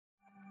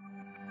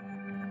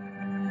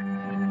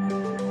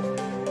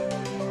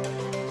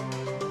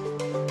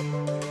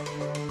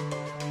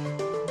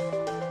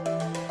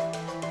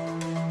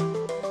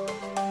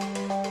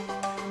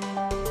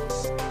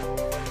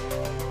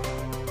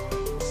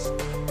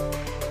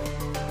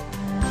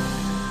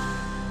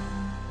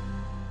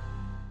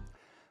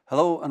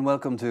Hello and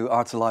welcome to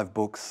Arts Alive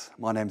Books.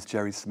 My name's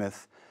Jerry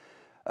Smith.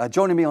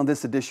 Joining me on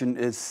this edition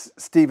is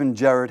Stephen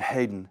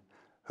Gerard-Hayden,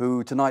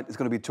 who tonight is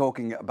going to be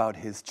talking about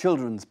his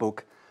children's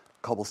book,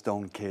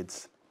 Cobblestone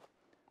Kids.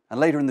 And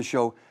later in the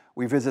show,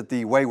 we visit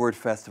the Wayward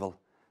Festival,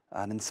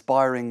 an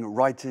inspiring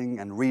writing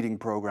and reading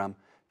programme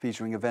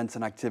featuring events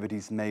and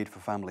activities made for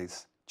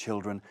families,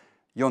 children,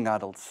 young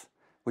adults,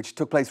 which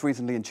took place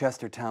recently in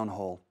Chester Town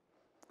Hall.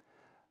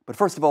 But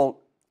first of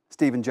all,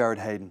 Stephen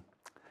Gerard-Hayden,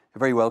 you're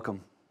very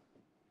welcome.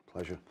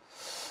 Pleasure.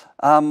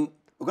 We're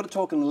going to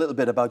talk a little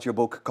bit about your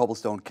book,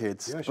 Cobblestone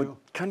Kids. Yeah, sure.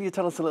 But can you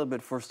tell us a little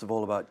bit, first of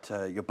all, about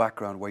your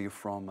background, where you're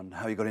from and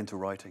how you got into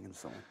writing and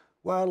so on?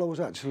 Well, I was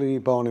actually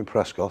born in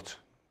Prescott,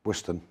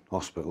 Wiston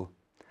Hospital.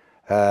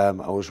 I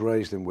was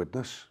raised in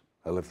Widnes.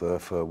 I lived there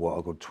for,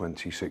 a good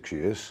 26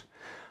 years.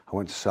 I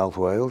went to South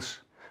Wales,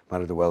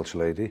 married a Welsh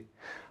lady,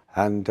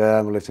 and I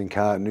lived in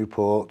Carton,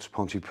 Newport,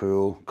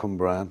 Pontypool,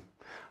 Cumbraen,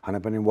 and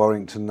I've been in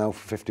Warrington now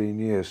for 15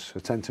 years. I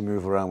tend to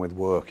move around with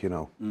work, you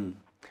know.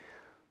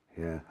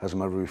 Yeah, as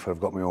my roofer,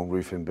 I've got my own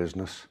roofing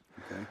business,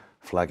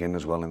 flagging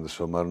as well in the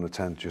summer, and I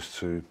tend just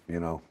to,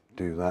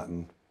 do that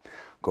and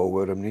go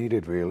where I'm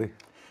needed, really.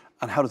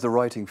 And how does the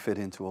writing fit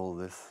into all of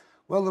this?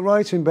 Well, the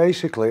writing,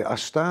 basically, I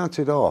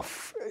started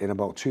off in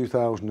about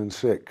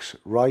 2006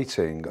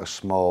 writing a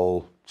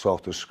small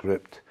sort of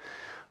script.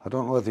 I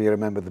don't know whether you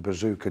remember the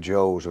Bazooka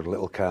Joes or a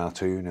little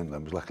cartoon in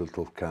them. There was like a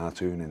little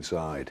cartoon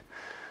inside.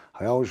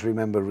 I always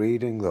remember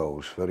reading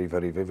those very,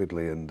 very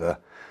vividly, and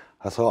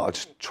I thought I'd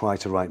try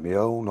to write my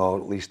own, or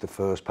at least the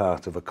first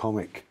part of a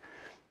comic.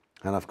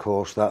 And of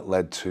course that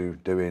led to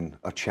doing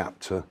a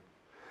chapter,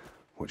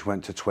 which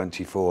went to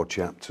 24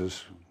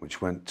 chapters,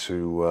 which went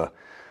to,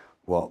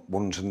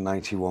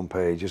 191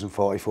 pages and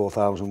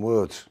 44,000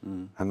 words.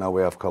 And now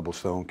we have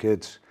Cobblestone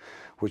Kids,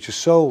 which is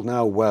sold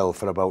now well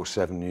for about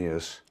 7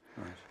 years,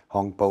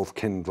 on both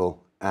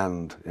Kindle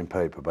and in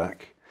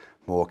paperback.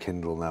 More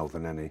Kindle now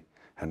than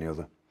any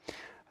other.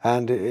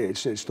 And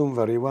it's done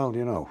very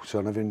well,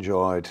 so I've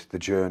enjoyed the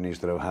journeys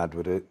that I've had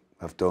with it.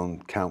 I've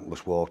done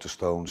countless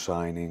Waterstone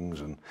signings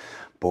and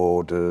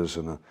borders,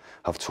 and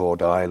I've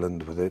toured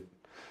Ireland with it,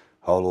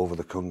 all over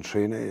the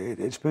country, and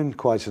it's been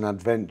quite an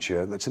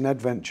adventure. It's an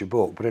adventure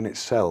book, but in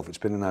itself, it's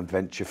been an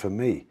adventure for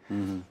me.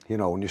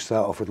 When you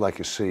start off with like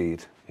a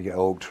seed, you get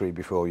oak tree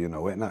before you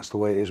know it, and that's the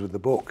way it is with the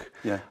book.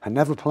 I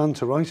never planned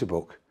to write a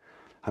book.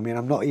 I mean,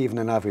 I'm not even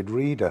an avid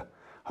reader.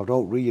 I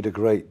don't read a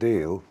great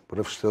deal, but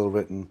I've still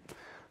written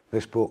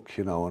this book,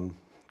 and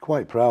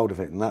quite proud of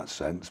it in that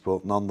sense,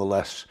 but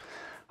nonetheless,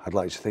 I'd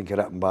like to think it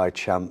happened by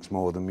chance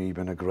more than me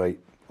being a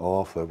great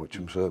author, which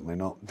I'm certainly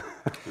not.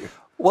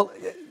 Well,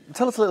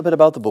 tell us a little bit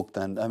about the book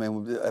then. I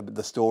mean,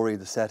 the story,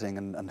 the setting,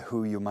 and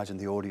who you imagine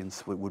the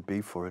audience would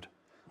be for it.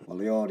 Well,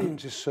 the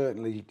audience is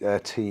certainly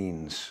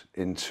teens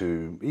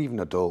into even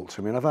adults.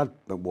 I mean, I've had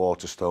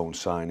Waterstone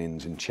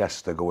signings in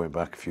Chester going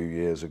back a few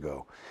years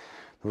ago.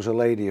 There was a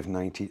lady of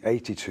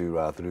 82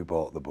 rather who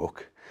bought the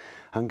book.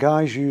 And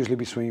guys usually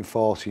between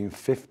 40 and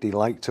 50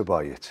 like to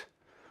buy it.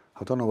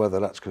 I don't know whether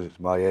that's because it's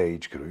my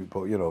age group,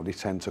 but they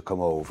tend to come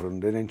over and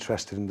they're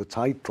interested in the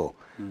title,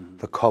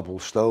 the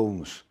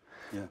Cobblestones.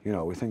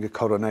 We think of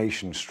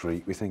Coronation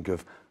Street, we think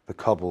of the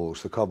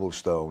cobbles, the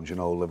cobblestones,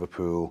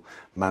 Liverpool,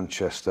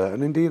 Manchester,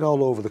 and indeed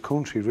all over the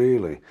country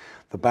really.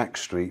 The back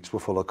streets were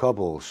full of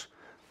cobbles,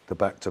 the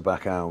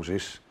back-to-back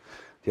houses.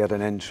 You had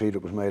an entry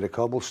that was made of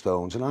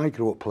cobblestones, and I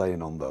grew up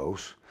playing on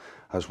those,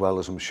 as well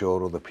as I'm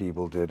sure other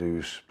people did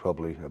who's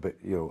probably a bit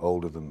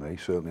older than me,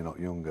 certainly not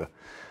younger.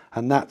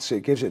 And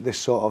it gives it this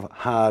sort of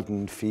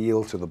hardened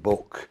feel to the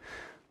book.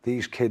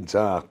 These kids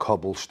are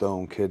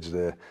cobblestone kids.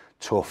 They're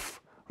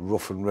tough,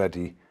 rough and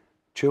ready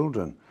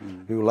children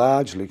who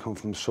largely come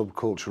from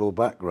subcultural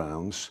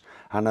backgrounds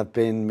and have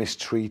been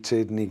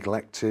mistreated,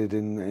 neglected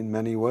in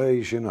many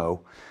ways,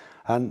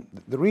 And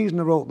the reason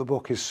I wrote the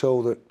book is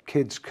so that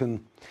kids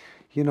can,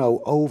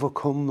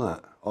 overcome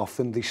that.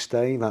 Often they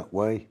stay that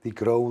way, they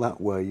grow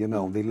that way,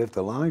 they live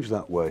their lives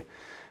that way.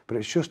 But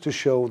it's just to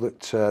show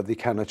that they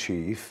can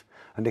achieve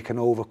and they can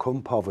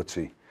overcome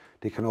poverty.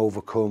 They can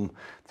overcome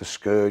the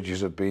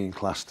scourges of being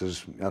classed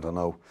as,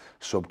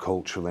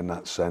 subcultural in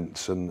that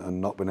sense and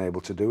not being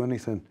able to do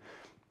anything.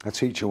 A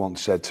teacher once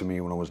said to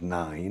me when I was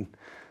 9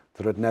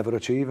 that I'd never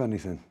achieve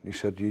anything. He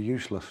said, "You're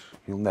useless,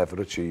 you'll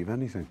never achieve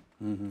anything."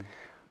 And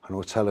I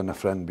was telling a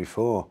friend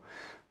before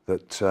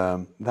that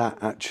that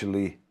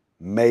actually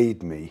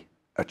made me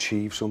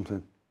achieve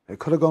something. It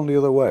could have gone the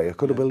other way. I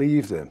could have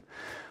believed him,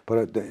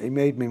 but it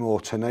made me more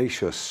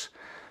tenacious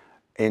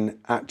in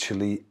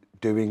actually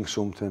doing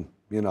something.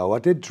 I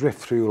did drift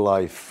through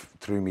life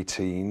through my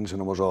teens,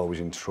 and I was always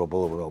in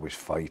trouble. I was always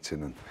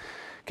fighting and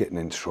getting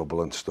in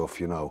trouble and stuff,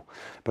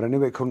 But I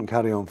knew it couldn't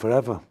carry on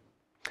forever.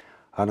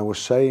 And I was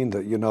saying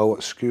that,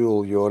 at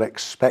school you're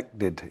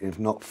expected, if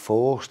not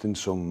forced in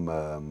some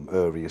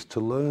areas, to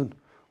learn.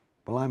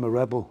 Well, I'm a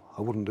rebel.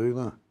 I wouldn't do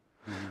that.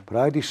 But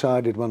I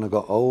decided when I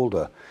got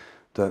older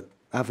that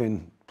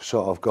having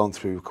sort of gone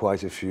through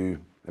quite a few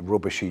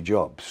rubbishy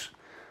jobs,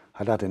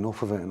 I'd had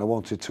enough of it and I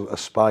wanted to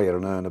aspire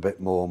and earn a bit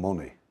more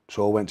money.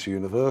 So I went to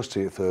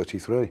university at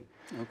 33. Okay.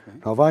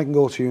 Now, if I can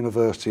go to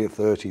university at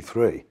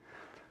 33,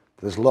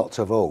 there's lots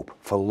of hope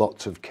for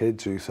lots of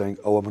kids who think,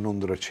 oh, I'm an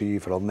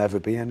underachiever, I'll never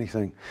be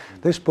anything.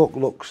 This book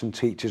looks and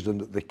teaches them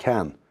that they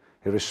can,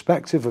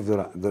 irrespective of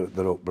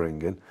their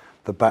upbringing,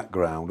 the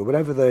background, or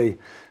whatever they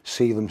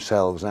see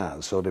themselves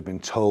as, or they've been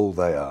told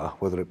they are,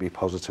 whether it be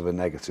positive or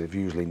negative,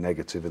 usually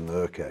negative in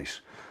their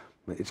case.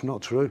 It's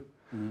not true.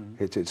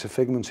 It's a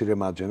figment of your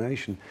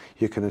imagination.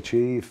 You can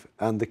achieve,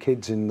 and the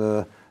kids in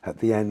there at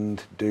the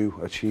end do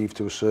achieve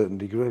to a certain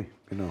degree,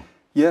 you know.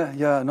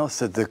 Yeah, no,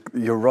 so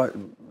you're right.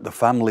 The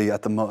family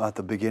at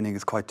the beginning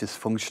is quite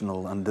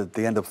dysfunctional, and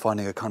they end up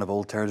finding a kind of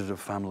alternative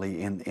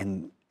family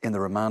in the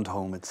remand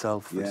home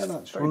itself. Yeah,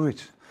 that's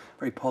right.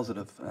 Very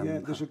positive. Yeah,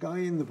 there's a guy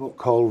in the book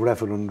called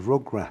Reverend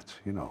Rugrat,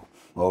 you know,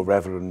 or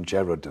Reverend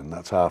Gerard-Hayden.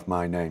 That's half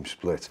my name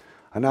split,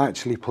 and I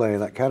actually play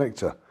that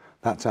character.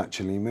 That's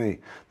actually me.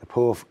 The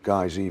poor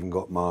guy's even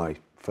got my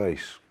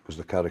face, because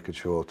the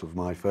caricature of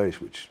my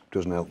face, which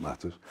doesn't help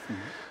matters.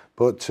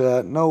 But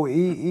no,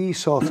 he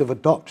sort of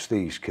adopts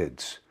these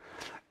kids.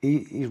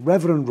 He's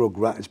Reverend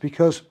Rugrat. It's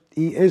because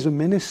he is a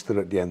minister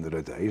at the end of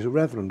the day. He's a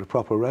reverend, a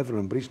proper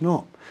reverend, but he's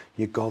not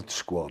your God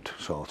squad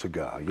sort of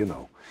guy, you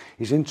know.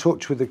 He's in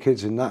touch with the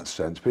kids in that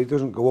sense, but he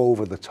doesn't go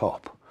over the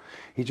top.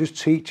 He just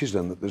teaches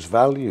them that there's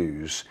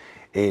values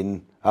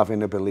in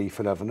having a belief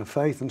and having a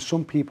faith, and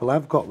some people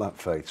have got that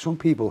faith, some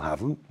people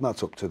haven't,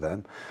 that's up to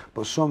them,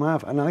 but some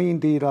have, and I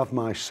indeed have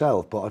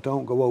myself, but I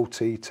don't go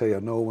OTT. I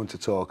know when to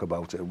talk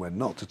about it and when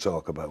not to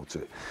talk about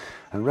it.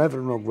 And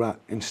Reverend Rugrat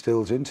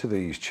instills into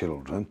these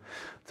children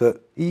that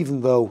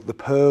even though the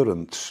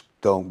parents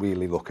don't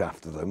really look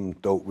after them,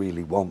 don't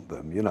really want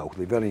them, you know,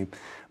 they're very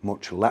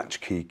much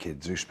latchkey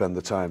kids who spend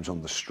their times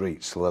on the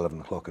streets till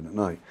 11 o'clock at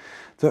night,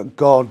 that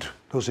God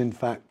does in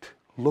fact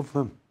love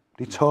them.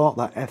 He taught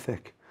that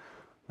ethic.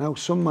 Now,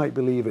 some might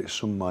believe it,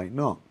 some might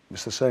not.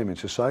 It's the same in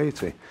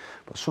society.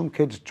 But some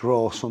kids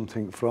draw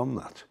something from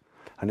that,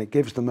 and it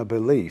gives them a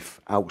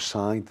belief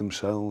outside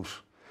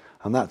themselves.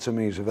 And that, to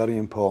me, is a very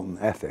important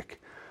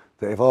ethic,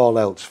 that if all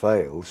else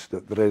fails,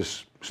 that there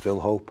is still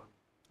hope.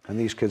 And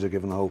these kids are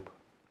given hope.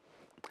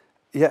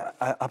 Yeah,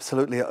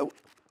 absolutely.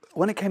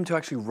 When it came to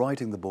actually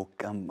writing the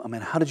book, I mean,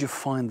 how did you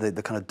find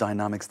the kind of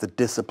dynamics, the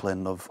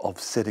discipline of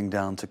sitting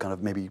down to kind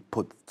of maybe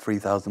put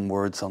 3,000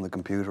 words on the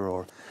computer,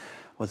 or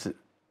was it?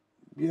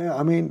 Yeah,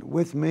 I mean,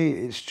 with me,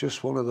 it's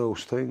just one of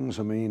those things.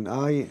 I mean,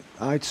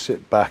 I'd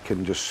sit back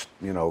and just,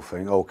 you know,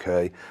 think,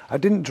 okay. I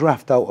didn't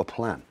draft out a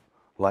plan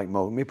like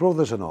my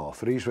brother's an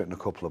author. He's written a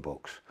couple of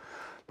books,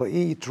 but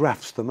he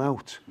drafts them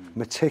out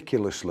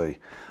meticulously.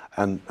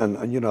 And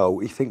you know,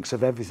 he thinks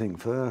of everything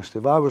first.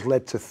 If I was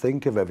led to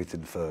think of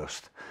everything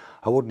first,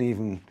 I wouldn't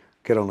even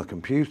get on a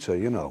computer,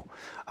 you know.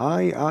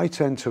 I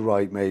tend to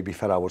write maybe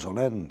for hours on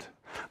end.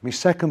 My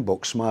second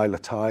book, Smiler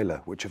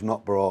Tyler, which I've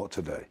not brought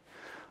today,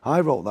 I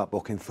wrote that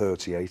book in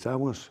 38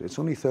 hours. It's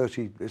only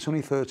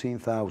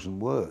 13,000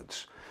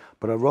 words,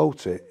 but I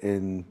wrote it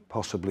in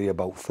possibly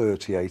about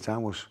 38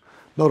 hours.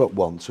 Not at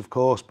once, of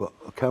course, but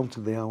I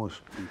counted the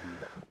hours.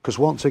 Because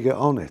once I get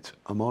on it,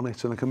 I'm on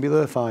it, and I can be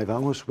there 5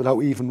 hours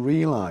without even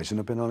realising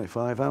I've been on it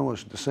 5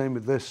 hours. The same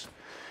with this.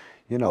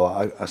 You know,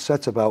 I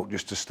set about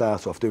just to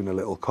start off doing a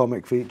little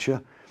comic feature,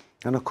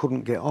 and I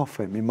couldn't get off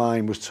it. My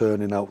mind was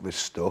turning out this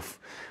stuff.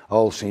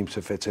 All seemed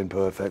to fit in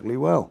perfectly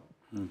well.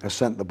 I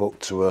sent the book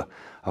to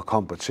a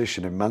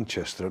competition in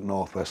Manchester at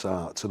Northwest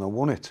Arts, and I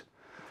won it.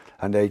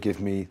 And they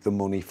give me the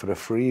money for a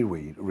free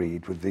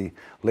read with the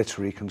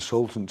literary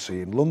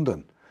consultancy in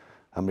London.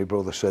 And my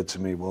brother said to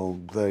me, well,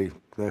 they're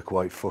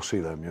quite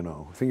fussy, them, you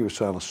know. I think he was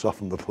trying to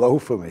soften the blow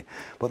for me.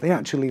 But they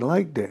actually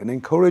liked it and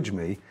encouraged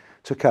me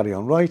to carry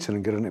on writing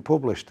and getting it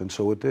published, and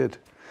so I did.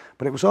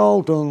 But it was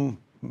all done,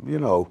 you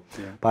know,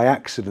 by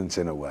accident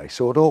in a way.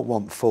 So I don't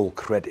want full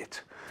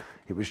credit.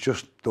 It was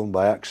just done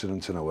by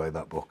accident in a way,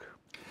 that book.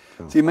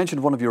 So you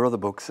mentioned one of your other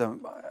books.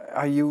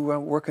 Are you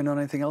working on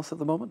anything else at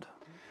the moment?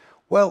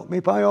 Well, my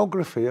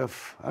biography,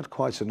 I've had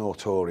quite a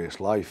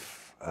notorious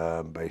life,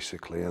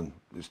 basically, and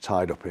it's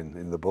tied up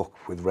in the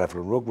book with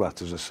Reverend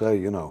Rugrat, as I say,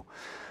 you know.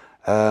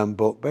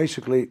 But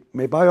basically,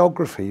 my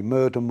biography,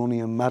 Murder, Money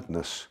and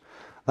Madness,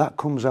 that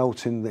comes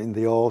out in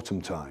the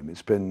autumn time.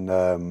 It's been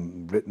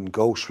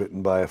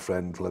ghostwritten by a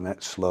friend,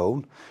 Lynette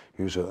Sloan,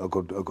 who's a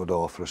good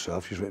author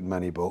herself. She's written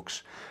many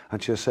books,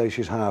 and she'll say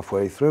she's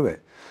halfway through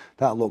it.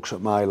 That looks at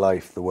my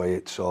life the way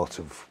it sort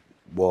of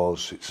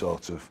was. It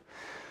sort of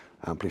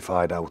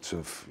amplified out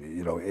of,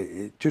 you know,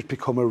 it just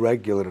become a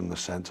regular in the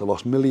sense. I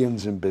lost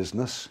millions in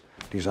business,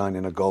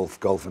 designing a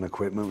golfing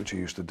equipment, which I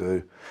used to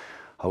do.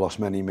 I lost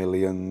many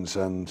millions,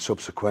 and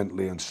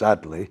subsequently and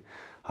sadly,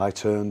 I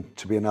turned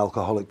to be an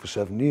alcoholic for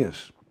 7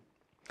 years.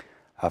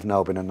 I've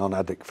now been a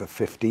non-addict for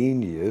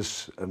 15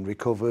 years and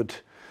recovered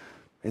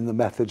in the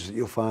methods that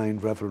you'll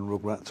find Reverend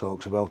Rugrat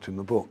talks about in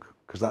the book,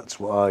 because that's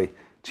what I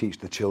teach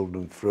the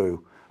children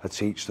through. I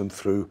teach them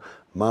through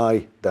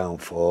my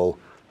downfall,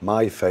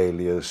 my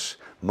failures,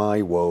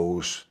 my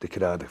woes. They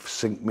could either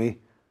sink me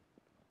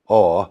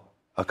or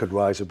I could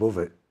rise above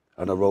it.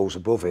 And I rose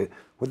above it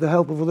with the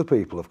help of other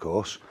people, of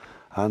course.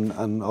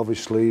 and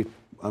obviously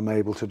I'm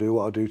able to do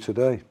what I do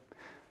today.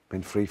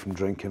 Been free from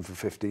drinking for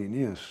 15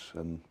 years.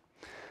 And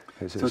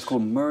so it's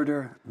called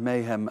Murder,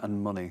 Mayhem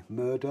and Money.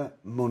 Murder,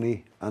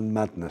 Money and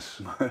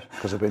Madness,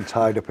 because I've been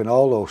tied up in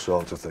all those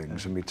sorts of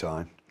things in my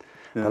time.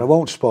 Yeah. But I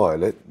won't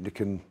spoil it. You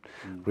can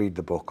read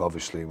the book,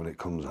 obviously, when it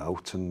comes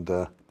out.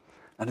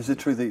 And is it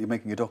true that you're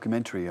making a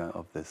documentary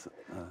of this?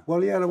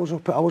 Well, yeah, I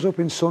was up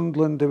in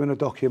Sunderland doing a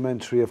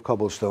documentary of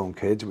Cobblestone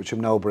Kids, which I'm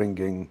now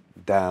bringing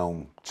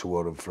down to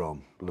where I'm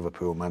from,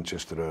 Liverpool,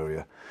 Manchester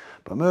area.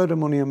 But Murder,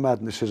 Money and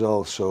Madness has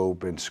also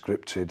been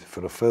scripted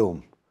for a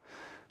film.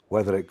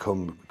 Whether it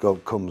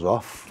comes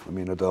off, I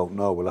mean, I don't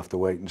know. We'll have to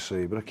wait and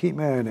see. But I keep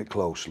my eye on it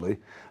closely,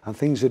 and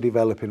things are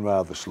developing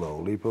rather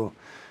slowly. But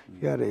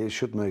yeah, it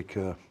should make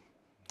a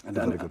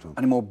very good one.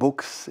 Any more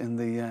books in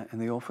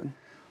the offing?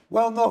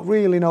 Well, not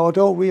really. No, I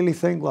don't really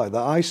think like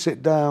that. I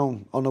sit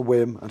down on a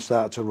whim and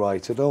start to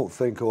write. I don't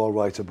think, oh, I'll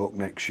write a book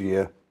next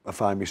year. I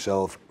find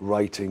myself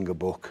writing a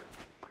book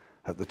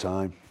at the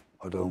time.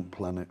 I don't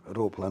plan it. I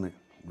don't plan it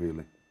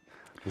really.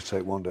 Just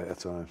take one day at a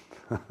time.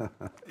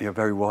 You're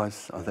very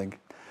wise, I think.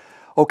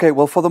 Okay,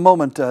 well, for the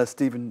moment,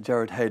 Stephen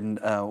Gerard-Hayden,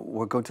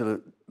 we're going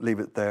to leave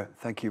it there.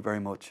 Thank you very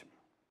much.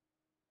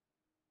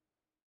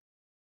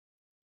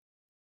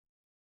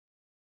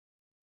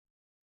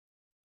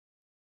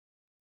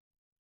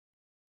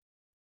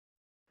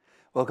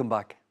 Welcome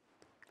back.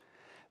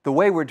 The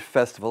Wayward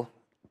Festival,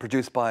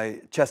 produced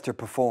by Chester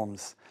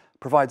Performs,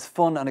 provides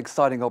fun and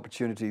exciting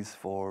opportunities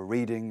for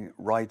reading,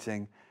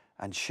 writing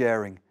and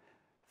sharing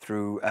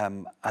through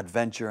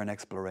adventure and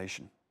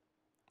exploration.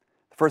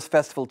 The first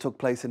festival took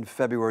place in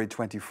February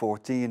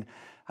 2014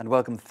 and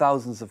welcomed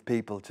thousands of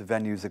people to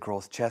venues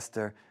across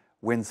Chester,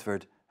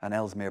 Winsford and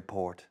Ellesmere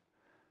Port.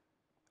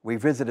 We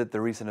visited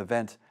the recent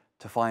event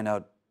to find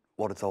out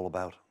what it's all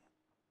about.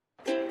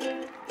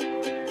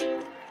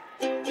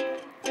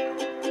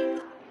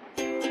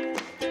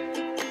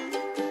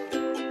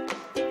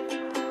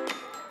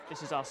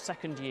 This is our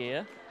second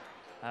year.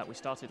 We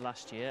started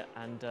last year,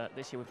 and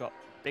this year we've got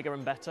bigger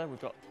and better.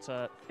 We've got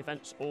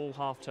events all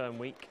half-term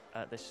week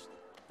this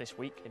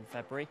week in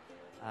February.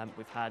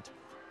 We've had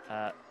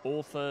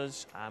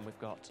authors, and we've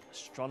got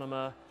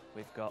astronomer,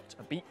 we've got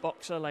a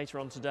beatboxer later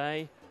on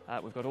today.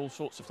 We've got all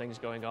sorts of things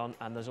going on,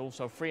 and there's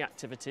also free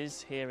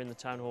activities here in the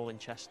Town Hall in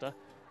Chester,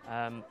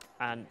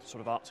 and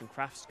sort of arts and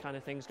crafts kind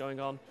of things going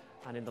on,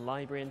 and in the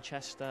library in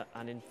Chester,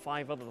 and in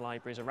 5 other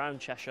libraries around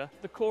Cheshire.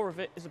 The core of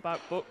it is about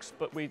books,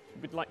 but we'd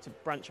like to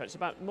branch out. It's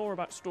more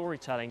about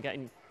storytelling,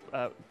 getting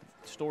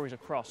stories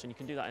across, and you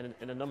can do that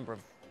in a number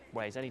of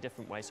ways, any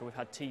different ways. So we've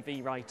had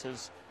TV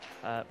writers.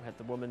 We had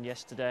the woman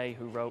yesterday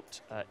who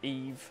wrote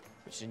Eve,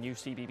 which is a new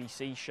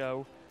CBBC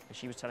show, and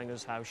she was telling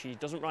us how she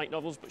doesn't write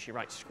novels, but she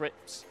writes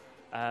scripts.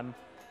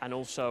 And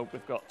also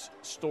we've got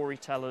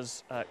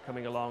storytellers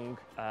coming along.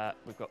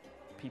 We've got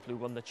people who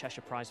won the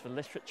Cheshire Prize for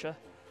Literature,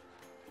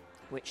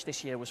 which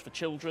this year was for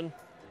children.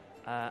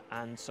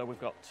 And so we've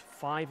got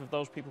 5 of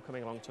those people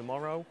coming along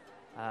tomorrow,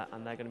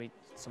 and they're going to be,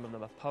 some of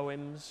them are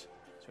poems.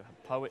 So we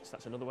have poets,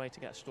 that's another way to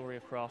get a story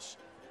across.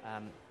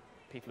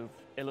 People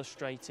who've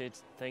illustrated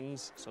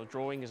things, so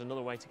drawing is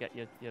another way to get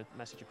your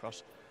message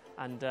across.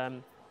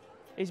 And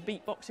is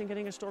beatboxing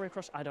getting a story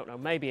across? I don't know,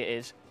 maybe it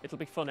is. It'll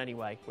be fun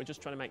anyway. We're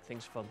just trying to make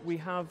things fun. We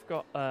have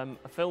got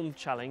a film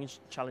challenge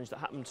that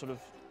happened sort of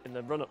in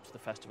the run-up to the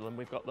festival, and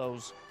we've got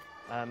those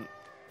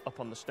up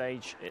on the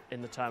stage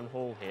in the Town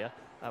Hall here.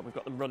 We've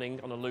got them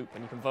running on a loop,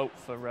 and you can vote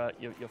for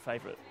your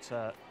favourite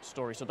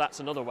story. So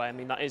that's another way. I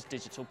mean, that is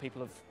digital.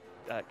 People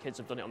have, kids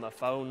have done it on their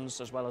phones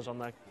as well as on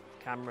their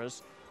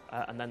cameras,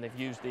 and then they've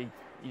used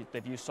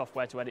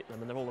software to edit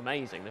them, and they're all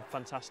amazing. They're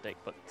fantastic.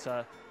 But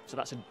so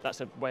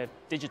that's a way of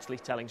digitally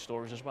telling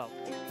stories as well.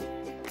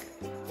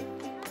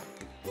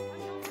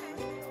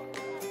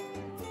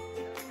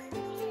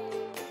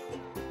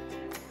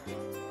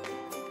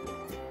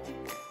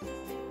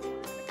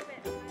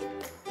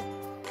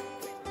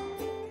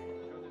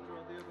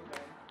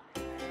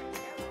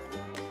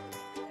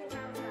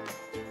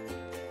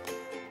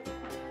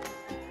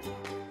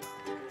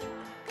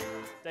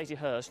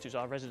 Hurst, who's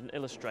our resident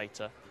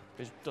illustrator,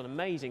 who's done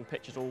amazing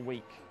pictures all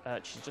week.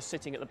 She's just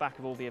sitting at the back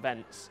of all the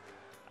events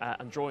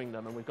and drawing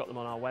them, and we've got them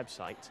on our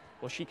website.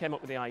 Well, she came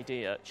up with the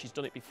idea. She's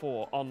done it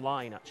before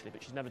online actually,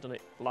 but she's never done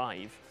it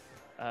live,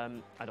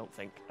 I don't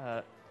think,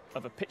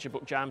 of a picture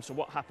book jam. So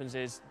what happens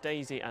is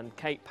Daisy and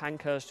Kate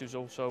Pankhurst, who's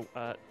also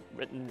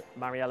written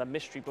Mariella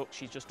mystery books,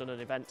 she's just done an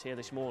event here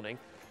this morning.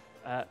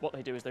 What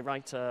they do is they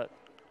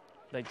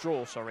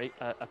draw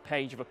a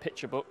page of a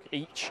picture book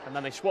each, and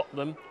then they swap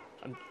them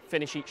and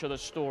finish each other's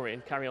story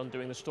and carry on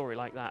doing the story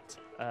like that.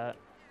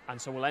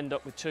 And so we'll end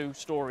up with 2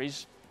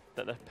 stories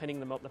that they're pegging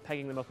them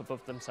up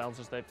above themselves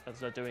as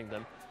they're doing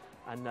them.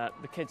 And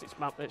the kids, it's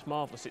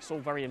marvellous. It's all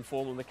very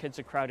informal. The kids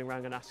are crowding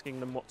around and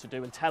asking them what to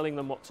do and telling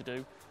them what to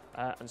do.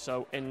 And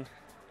so in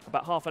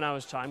about half an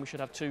hour's time, we should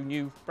have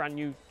 2 brand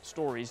new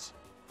stories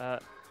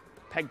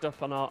pegged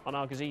up on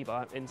our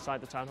gazebo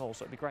inside the Town Hall.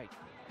 So it'd be great.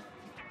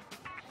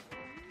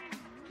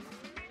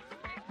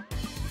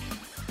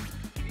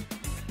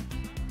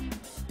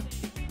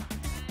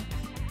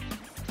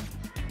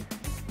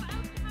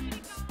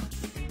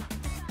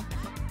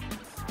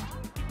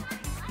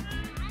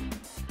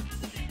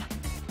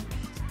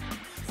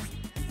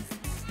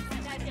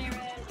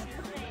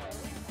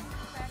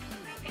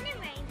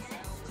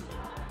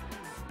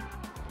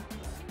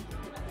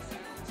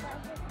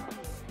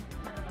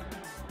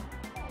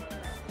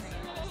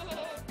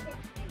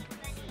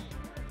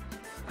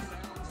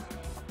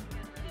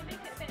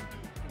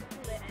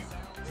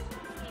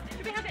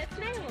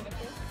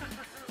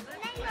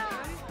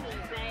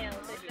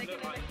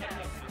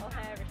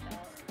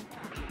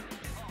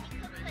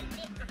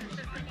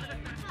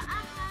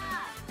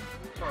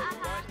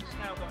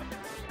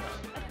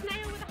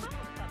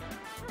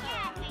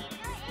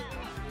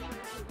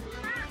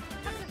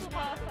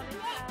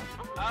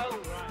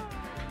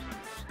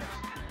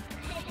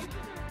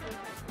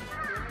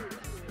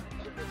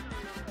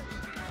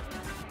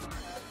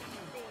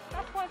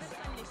 That's why the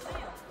Sunday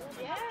sale.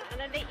 Yeah, and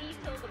then they eat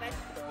all the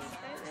vegetables,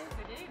 don't they?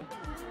 They do.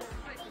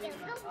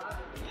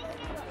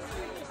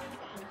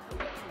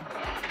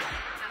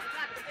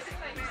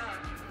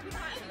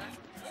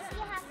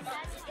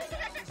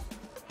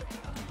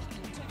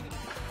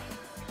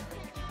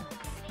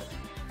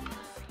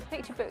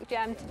 Picture book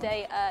jam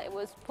today, it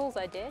was Paul's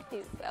idea.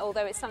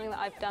 Although it's something that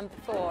I've done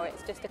before,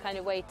 it's just a kind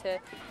of way to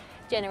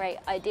generate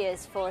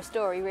ideas for a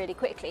story really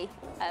quickly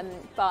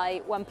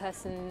by one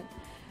person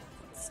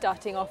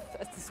starting off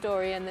as the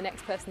story and the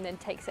next person then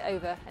takes it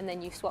over and then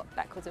you swap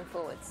backwards and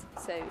forwards.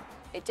 So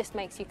it just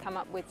makes you come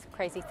up with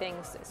crazy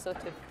things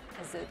sort of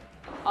as an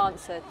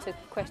answer to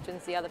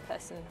questions the other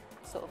person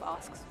sort of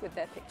asks with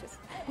their pictures.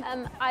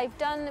 I've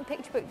done a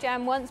picture book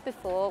jam once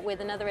before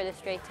with another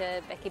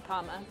illustrator, Becky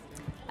Palmer.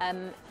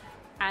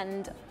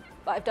 And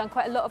I've done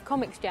quite a lot of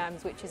comics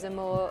jams, which is a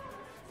more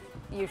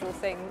usual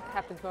thing,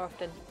 happens more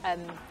often,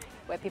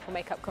 where people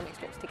make up comic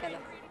strips together.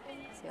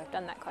 So I've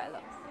done that quite a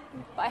lot.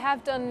 But I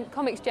have done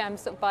comics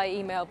jams sort of by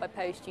email, by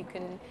post. You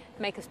can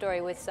make a story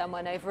with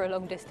someone over a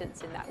long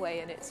distance in that way,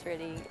 and it's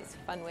a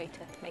fun way to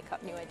make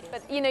up new ideas.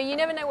 But you know, you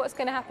never know what's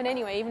going to happen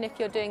anyway. Even if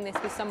you're doing this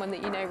with someone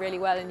that you know really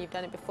well and you've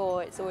done it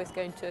before, it's always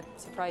going to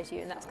surprise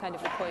you, and that's kind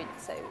of the point.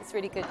 So it's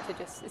really good to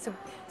it's a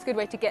good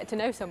way to get to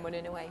know someone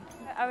in a way.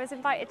 I was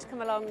invited to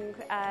come along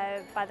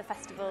by the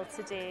festival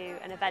to do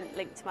an event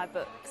linked to my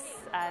books,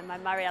 my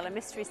Mariella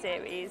Mystery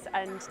Series,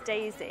 and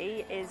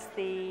Daisy is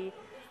the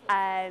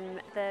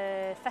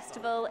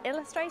festival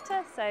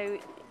illustrator, so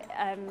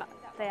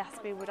they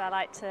asked me would I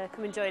like to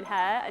come and join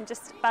her and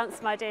just bounce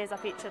some ideas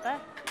off each other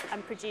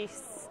and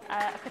produce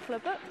a couple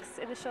of books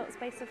in a short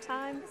space of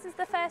time. This is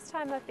the first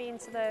time I've been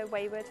to the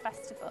Wayward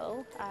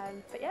Festival,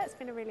 but yeah, it's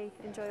been a really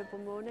enjoyable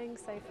morning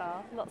so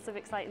far. Lots of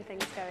exciting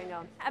things going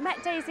on. I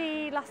met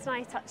Daisy last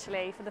night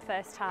actually for the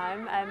first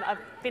time. I've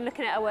been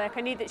looking at her work.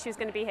 I knew that she was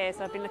going to be here,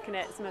 so I've been looking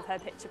at some of her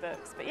picture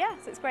books. But yeah,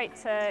 so it's great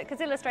because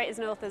illustrators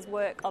and authors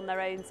work on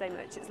their own so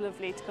much. It's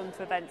lovely to come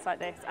to events like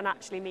this and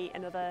actually meet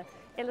another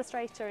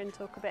illustrator and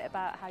talk a bit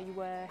about how you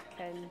work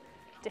and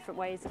different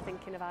ways of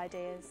thinking of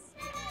ideas.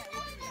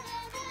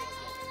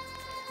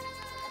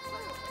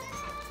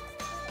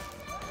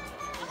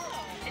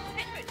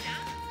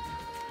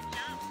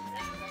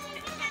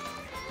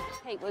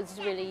 It was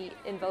really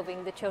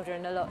involving the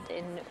children a lot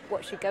in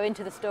what should go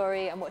into the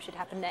story and what should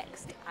happen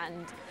next,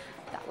 and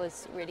that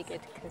was really good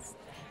because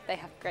they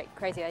have great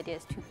crazy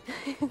ideas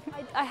too.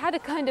 I had a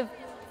kind of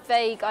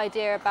vague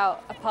idea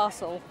about a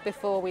parcel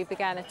before we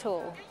began at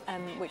all,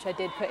 which I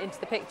did put into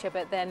the picture,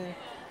 but then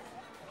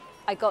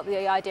I got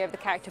the idea of the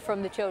character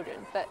from the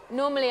children. But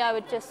normally I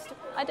would just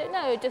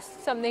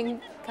something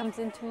comes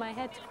into my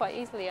head quite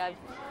easily. I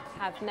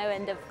have no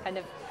end of kind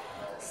of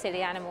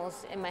silly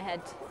animals in my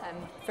head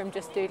from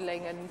just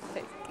doodling and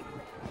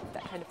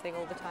that kind of thing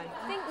all the time.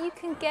 I think you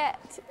can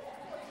get,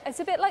 it's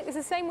a bit like, it's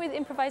the same with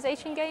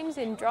improvisation games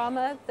in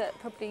drama that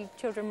probably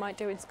children might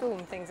do in school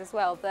and things as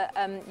well, that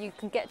you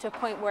can get to a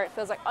point where it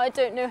feels like, I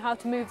don't know how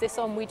to move this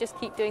on, we just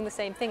keep doing the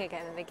same thing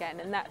again and again,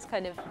 and that's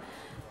kind of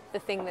the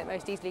thing that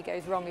most easily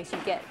goes wrong is you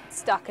get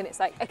stuck and it's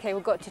like, okay,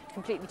 we've got to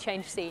completely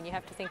change scene, you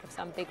have to think of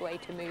some big way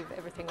to move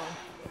everything on.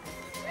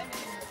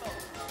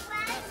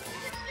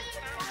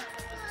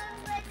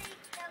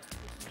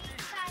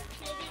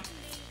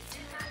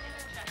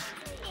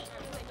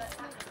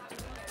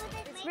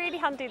 It's really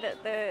handy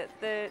that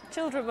the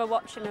children were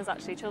watching us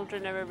actually.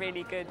 Children are a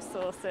really good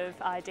source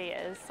of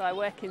ideas. So I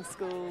work in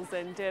schools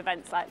and do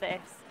events like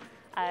this.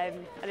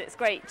 And it's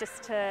great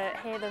just to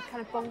hear the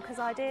kind of bonkers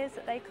ideas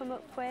that they come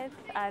up with.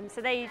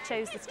 So they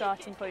chose the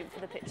starting point for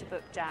the picture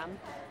book jam.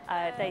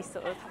 They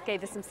sort of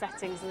gave us some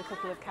settings and a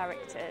couple of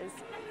characters.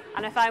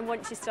 And I find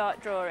once you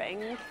start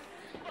drawing,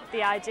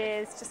 the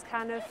ideas just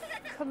kind of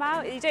come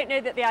out. You don't know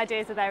that the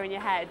ideas are there in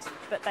your head,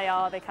 but they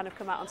are. They kind of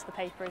come out onto the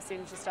paper as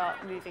soon as you start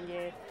moving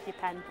your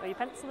pen or your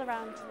pencil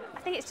around.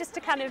 I think it's just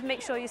to kind of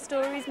make sure your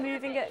story's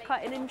moving at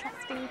quite an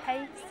interesting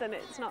pace and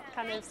it's not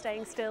kind of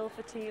staying still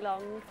for too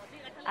long.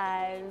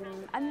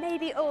 And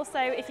maybe also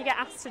if you get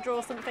asked to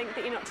draw something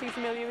that you're not too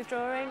familiar with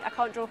drawing. I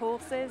can't draw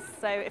horses,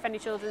 so if any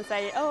children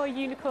say, oh, a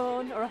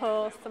unicorn or a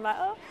horse, I'm like,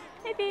 oh,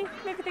 maybe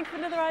think of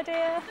another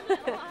idea.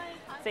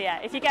 So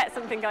yeah, if you get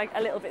something like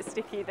a little bit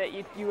sticky that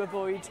you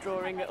avoid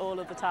drawing at all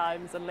of the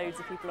times and loads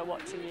of people are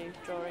watching you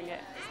drawing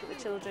it. So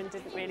the children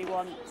didn't really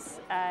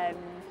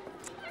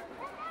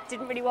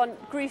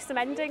want gruesome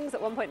endings.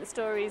 At one point the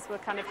stories were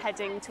kind of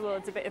heading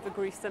towards a bit of a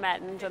gruesome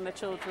end and the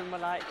children were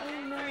like,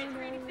 oh no,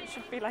 it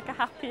should be like a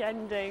happy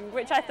ending,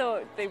 which I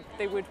thought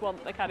they would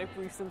want the kind of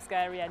gruesome,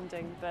 scary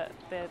ending, but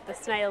the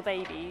snail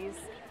babies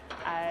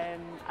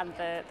and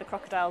the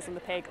crocodiles and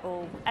the pig,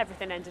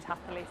 everything ended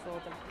happily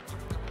for them.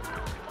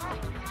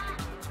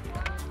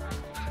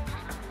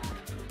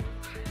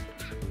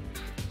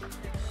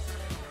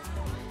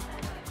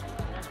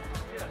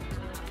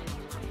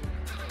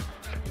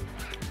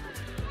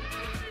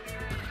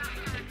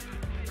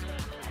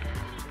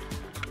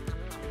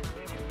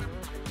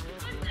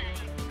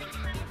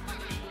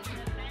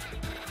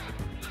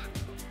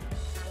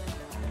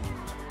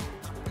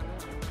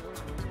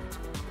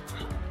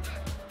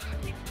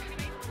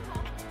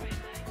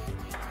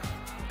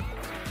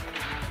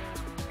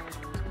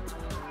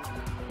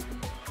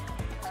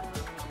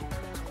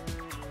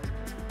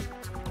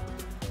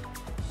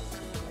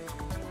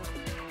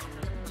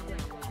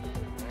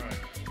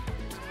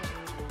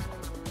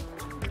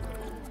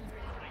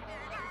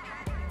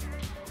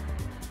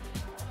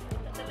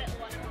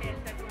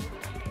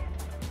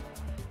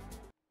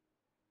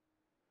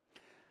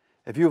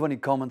 If you have any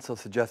comments or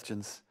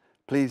suggestions,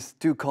 please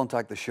do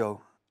contact the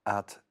show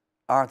at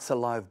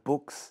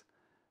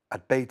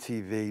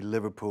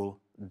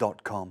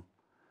artsalivebooks@baytvliverpool.com.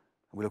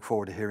 We look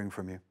forward to hearing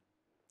from you.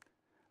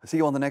 I'll see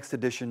you on the next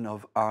edition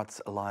of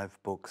Arts Alive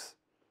Books.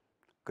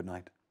 Good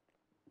night.